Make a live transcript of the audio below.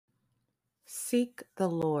Seek the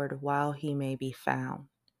Lord while he may be found.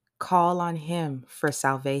 Call on him for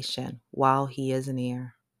salvation while he is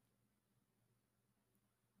near.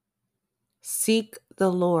 Seek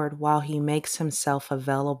the Lord while he makes himself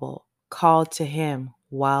available. Call to him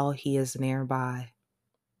while he is nearby.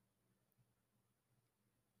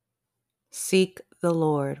 Seek the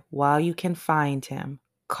Lord while you can find him.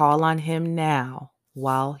 Call on him now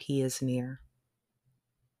while he is near.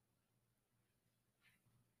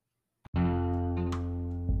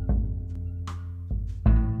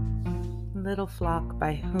 Little flock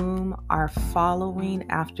by whom are following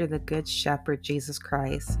after the Good Shepherd Jesus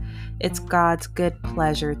Christ, it's God's good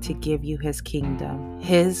pleasure to give you his kingdom,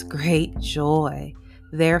 his great joy.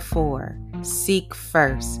 Therefore, seek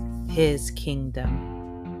first his kingdom.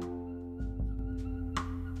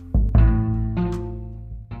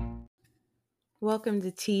 Welcome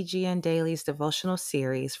to TGN Daily's devotional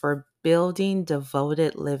series for building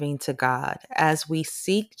devoted living to God as we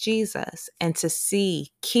seek Jesus and to see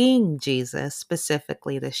King Jesus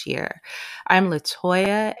specifically this year. I'm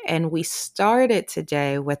Latoya, and we started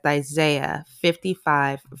today with Isaiah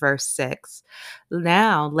 55, verse 6.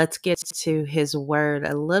 Now let's get to his word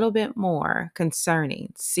a little bit more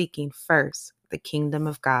concerning seeking first the kingdom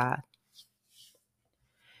of God.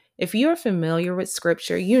 If you're familiar with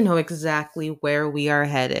scripture, you know exactly where we are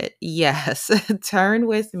headed. Yes, turn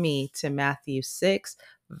with me to Matthew 6,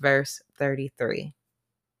 verse 33.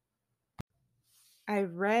 I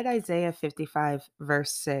read Isaiah 55,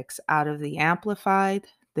 verse 6 out of the Amplified,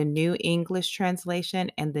 the New English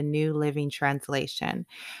Translation, and the New Living Translation.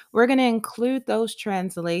 We're going to include those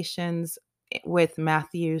translations with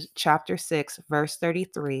Matthew chapter 6, verse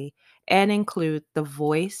 33, and include the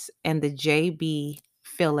Voice and the J.B.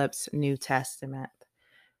 Phillips New Testament.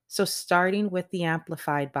 So, starting with the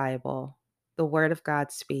Amplified Bible, the Word of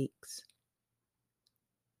God speaks.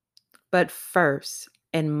 But first,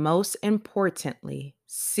 and most importantly,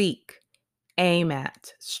 seek, aim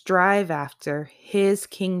at, strive after his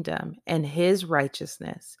kingdom and his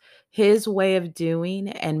righteousness, his way of doing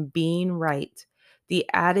and being right, the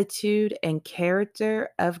attitude and character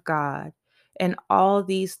of God, and all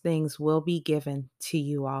these things will be given to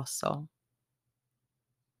you also.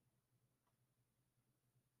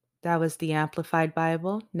 That was the Amplified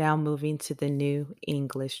Bible. Now moving to the New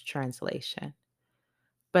English Translation.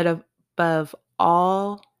 But above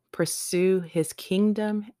all, pursue his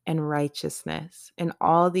kingdom and righteousness, and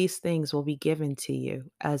all these things will be given to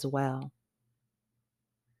you as well.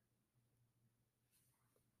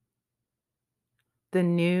 The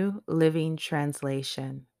New Living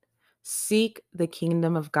Translation. Seek the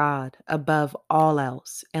kingdom of God above all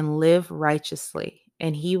else and live righteously,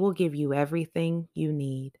 and he will give you everything you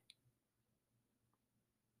need.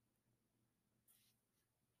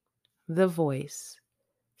 The Voice.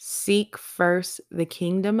 Seek first the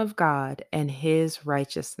kingdom of God and his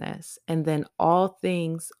righteousness, and then all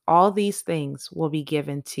these things will be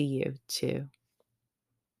given to you too.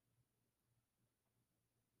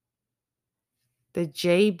 The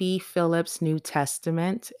J.B. Phillips New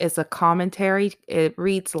Testament is a commentary. It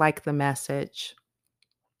reads like the Message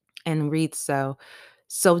and reads so.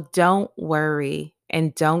 So don't worry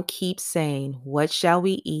and don't keep saying, what shall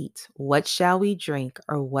we eat? What shall we drink?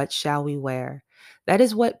 Or what shall we wear? That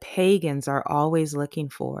is what pagans are always looking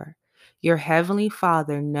for. Your heavenly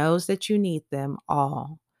Father knows that you need them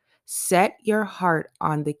all. Set your heart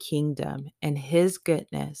on the kingdom and his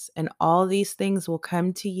goodness, and all these things will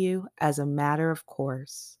come to you as a matter of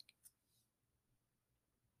course.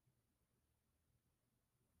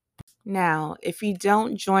 Now, if you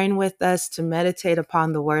don't join with us to meditate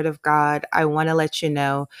upon the Word of God, I want to let you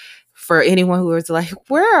know, for anyone who is like,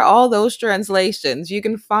 where are all those translations? You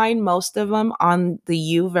can find most of them on the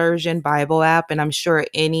YouVersion Bible app, and I'm sure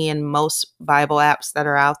any and most Bible apps that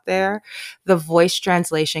are out there. The voice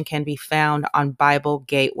translation can be found on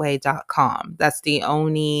BibleGateway.com. That's the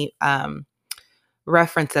only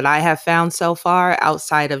reference that I have found so far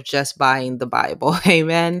outside of just buying the Bible.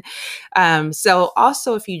 Amen. So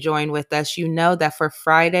also, if you join with us, you know that for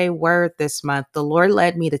Friday Word this month, the Lord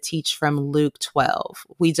led me to teach from Luke 12.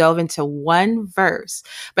 We dove into one verse,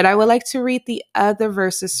 but I would like to read the other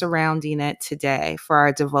verses surrounding it today for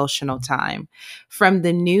our devotional time. From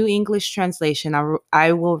the New English Translation,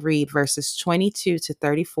 I will read verses 22 to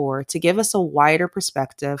 34 to give us a wider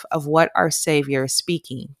perspective of what our Savior is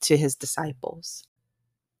speaking to his disciples.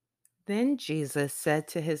 Then Jesus said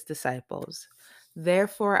to his disciples,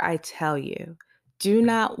 therefore I tell you, do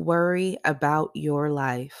not worry about your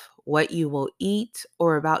life, what you will eat,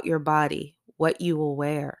 or about your body, what you will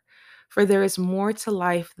wear. For there is more to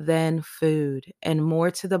life than food, and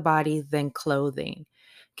more to the body than clothing.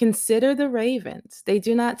 Consider the ravens. They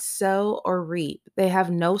do not sow or reap. They have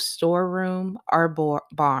no storeroom or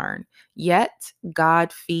barn, yet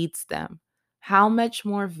God feeds them. How much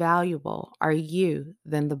more valuable are you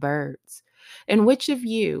than the birds? And which of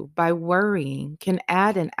you, by worrying, can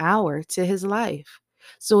add an hour to his life?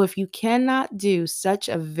 So if you cannot do such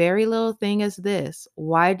a very little thing as this,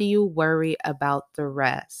 why do you worry about the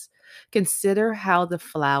rest? Consider how the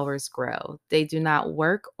flowers grow. They do not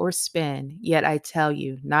work or spin, yet I tell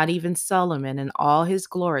you, not even Solomon in all his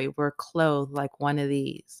glory were clothed like one of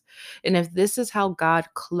these. And if this is how God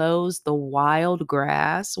clothes the wild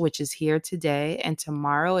grass, which is here today and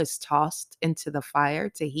tomorrow is tossed into the fire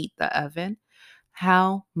to heat the oven,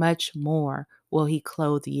 how much more will he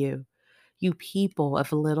clothe you, you people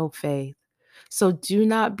of little faith? So do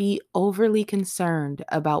not be overly concerned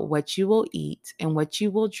about what you will eat and what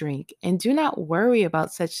you will drink, and do not worry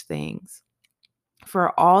about such things.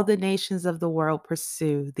 For all the nations of the world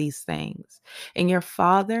pursue these things, and your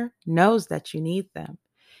Father knows that you need them.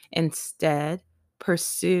 Instead,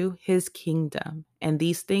 pursue his kingdom, and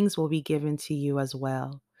these things will be given to you as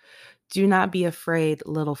well. Do not be afraid,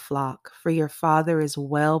 little flock, for your Father is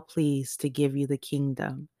well pleased to give you the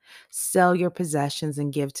kingdom. Sell your possessions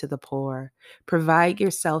and give to the poor. Provide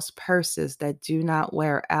yourselves purses that do not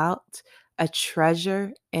wear out, a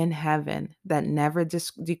treasure in heaven that never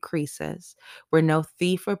decreases, where no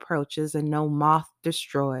thief approaches and no moth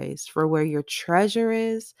destroys. For where your treasure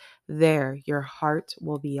is, there your heart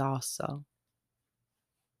will be also.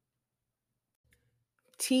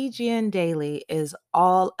 TGN Daily is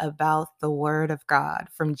all about the Word of God,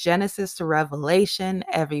 from Genesis to Revelation,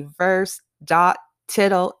 every verse, dot,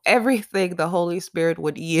 tittle, everything the Holy Spirit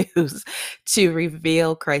would use to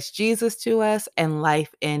reveal Christ Jesus to us and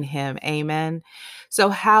life in Him. Amen. So,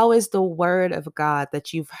 how is the Word of God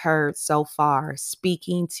that you've heard so far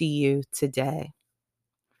speaking to you today?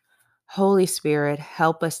 Holy Spirit,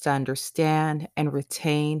 help us to understand and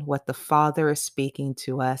retain what the Father is speaking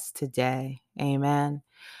to us today. Amen.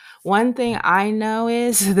 One thing I know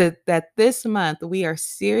is that this month we are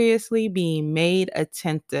seriously being made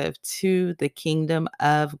attentive to the kingdom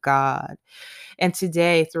of God. And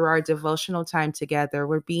today, through our devotional time together,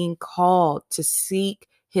 we're being called to seek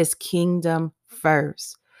his kingdom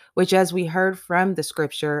first, which, as we heard from the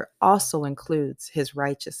scripture, also includes his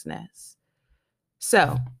righteousness.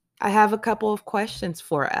 So, I have a couple of questions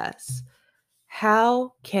for us.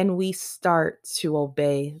 How can we start to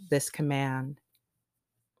obey this command?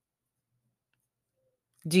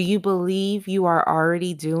 Do you believe you are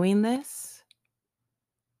already doing this?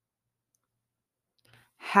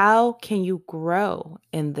 How can you grow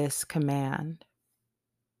in this command?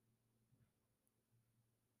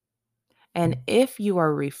 And if you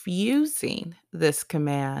are refusing this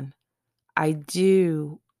command, I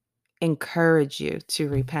do encourage you to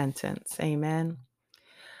repentance. Amen.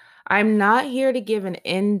 I'm not here to give an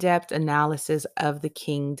in-depth analysis of the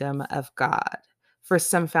kingdom of God. For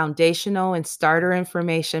some foundational and starter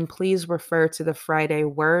information, please refer to the Friday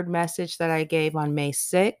word message that I gave on May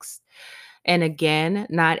 6th. And again,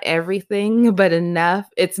 not everything, but enough.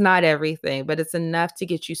 It's not everything, but it's enough to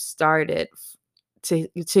get you started to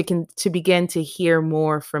begin to hear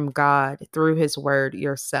more from God through his word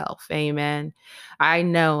yourself. Amen. I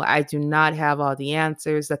know I do not have all the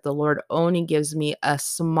answers, that the Lord only gives me a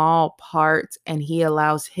small part, and he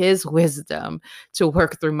allows his wisdom to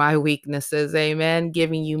work through my weaknesses. Amen.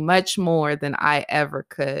 Giving you much more than I ever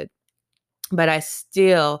could. But I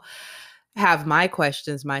still have my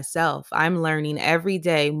questions myself. I'm learning every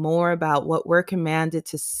day more about what we're commanded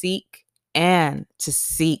to seek and to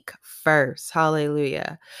seek first.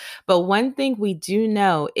 Hallelujah. But one thing we do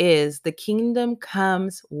know is the kingdom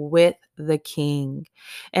comes with the king.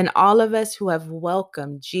 And all of us who have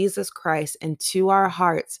welcomed Jesus Christ into our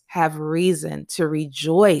hearts have reason to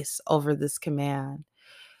rejoice over this command.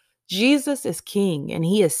 Jesus is king, and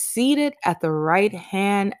he is seated at the right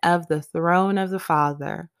hand of the throne of the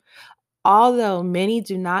Father. Although many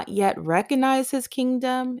do not yet recognize his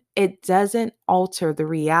kingdom, it doesn't alter the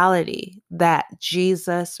reality that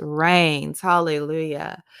Jesus reigns.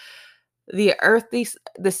 Hallelujah. The earthly,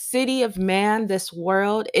 the city of man, this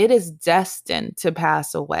world, it is destined to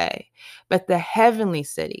pass away. But the heavenly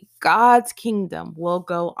city, God's kingdom, will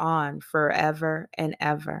go on forever and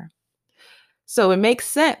ever. So it makes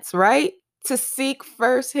sense, right? To seek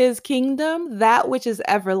first his kingdom, that which is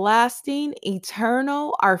everlasting,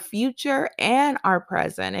 eternal, our future, and our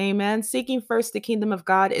present. Amen. Seeking first the kingdom of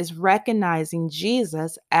God is recognizing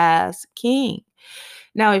Jesus as king.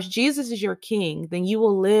 Now, if Jesus is your king, then you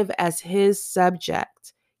will live as his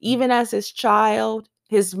subject, even as his child,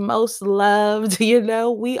 his most loved.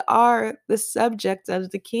 We are the subject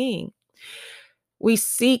of the king. We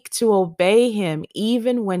seek to obey him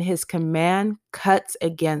even when his command cuts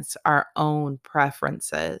against our own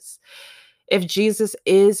preferences. If Jesus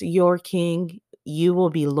is your king, you will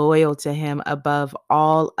be loyal to him above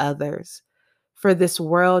all others. For this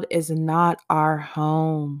world is not our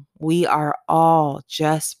home. We are all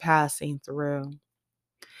just passing through.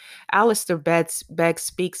 Alistair Begg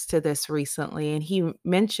speaks to this recently, and he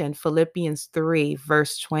mentioned Philippians 3,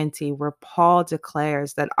 verse 20, where Paul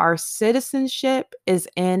declares that our citizenship is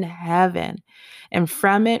in heaven, and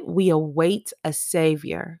from it we await a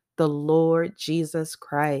Savior, the Lord Jesus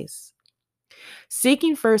Christ.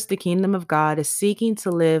 Seeking first the kingdom of God is seeking to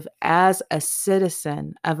live as a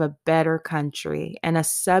citizen of a better country and a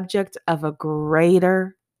subject of a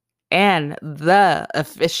greater and the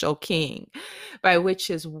official king, by which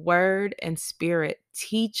his word and spirit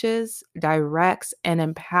teaches, directs, and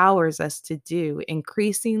empowers us to do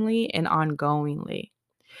increasingly and ongoingly.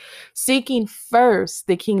 Seeking first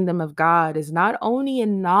the kingdom of God is not only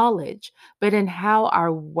in knowledge, but in how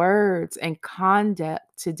our words and conduct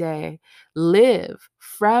today live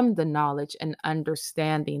from the knowledge and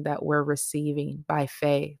understanding that we're receiving by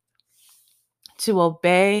faith. To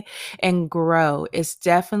obey and grow is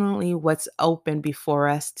definitely what's open before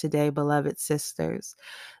us today, beloved sisters.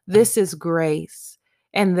 This is grace,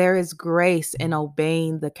 and there is grace in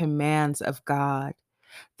obeying the commands of God.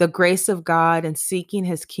 The grace of God in seeking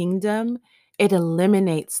his kingdom, it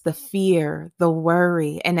eliminates the fear, the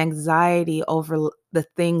worry, and anxiety over the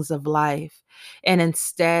things of life. And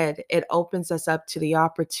instead, it opens us up to the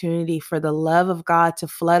opportunity for the love of God to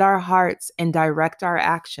flood our hearts and direct our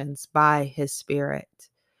actions by his Spirit.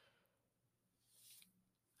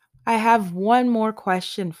 I have one more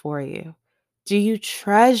question for you. Do you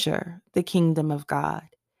treasure the kingdom of God?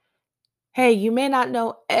 Hey, you may not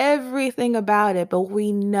know everything about it, but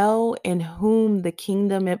we know in whom the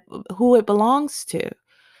kingdom, who it belongs to.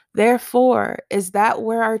 Therefore, is that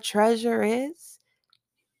where our treasure is?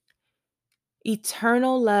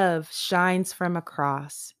 Eternal love shines from a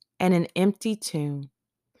cross and an empty tomb.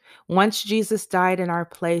 Once Jesus died in our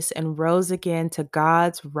place and rose again to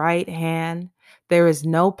God's right hand, there is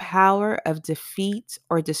no power of defeat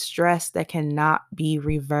or distress that cannot be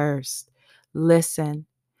reversed. Listen.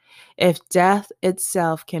 If death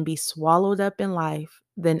itself can be swallowed up in life,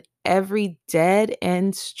 then every dead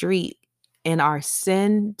end street in our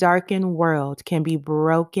sin darkened world can be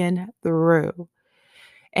broken through.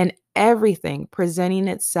 And everything presenting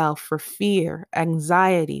itself for fear,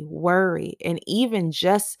 anxiety, worry, and even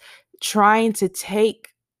just trying to take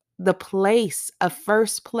the place of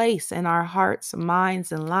first place in our hearts,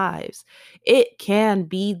 minds, and lives, it can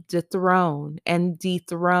be dethroned and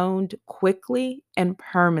dethroned quickly and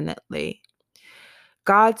permanently.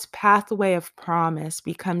 God's pathway of promise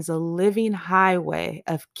becomes a living highway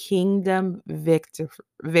of kingdom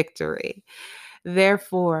victory.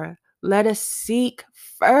 Therefore, let us seek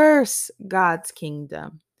first God's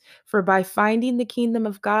kingdom. For by finding the kingdom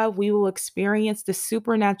of God, we will experience the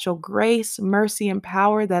supernatural grace, mercy, and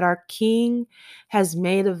power that our King has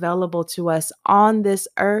made available to us on this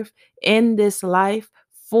earth, in this life,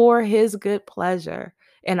 for his good pleasure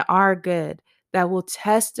and our good, that will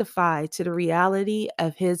testify to the reality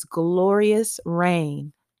of his glorious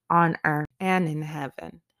reign on earth and in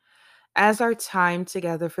heaven. As our time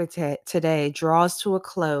together for today draws to a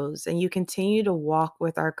close and you continue to walk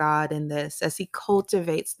with our God in this, as he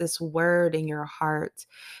cultivates this word in your heart,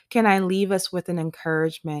 can I leave us with an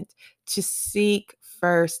encouragement to seek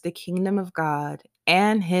first the kingdom of God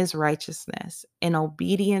and his righteousness in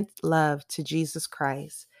obedient love to Jesus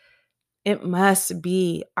Christ? It must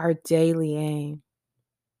be our daily aim.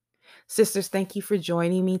 Sisters, thank you for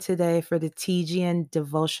joining me today for the TGN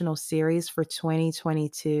devotional series for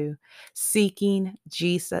 2022, Seeking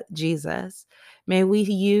Jesus. May we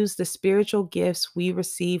use the spiritual gifts we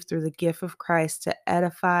receive through the gift of Christ to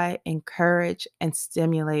edify, encourage, and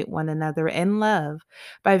stimulate one another in love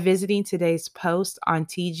by visiting today's post on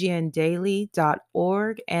tgndaily.org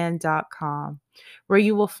and .com, where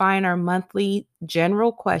you will find our monthly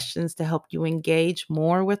general questions to help you engage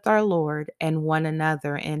more with our Lord and one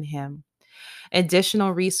another in him.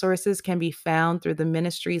 Additional resources can be found through the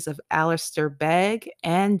ministries of Alistair Begg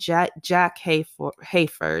and Jack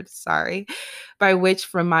Hayford, by which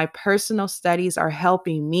from my personal studies are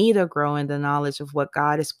helping me to grow in the knowledge of what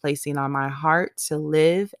God is placing on my heart to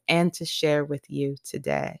live and to share with you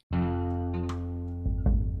today.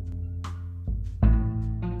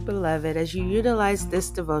 Beloved, as you utilize this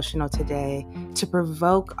devotional today to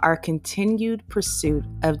provoke our continued pursuit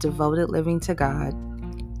of devoted living to God,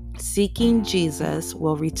 Seeking Jesus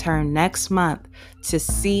will return next month to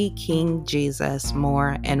see King Jesus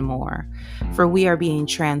more and more. For we are being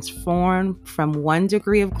transformed from one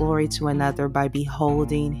degree of glory to another by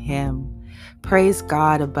beholding him. Praise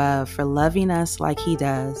God above for loving us like he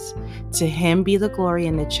does. To him be the glory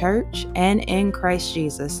in the church and in Christ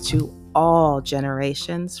Jesus to all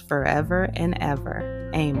generations forever and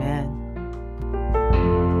ever. Amen.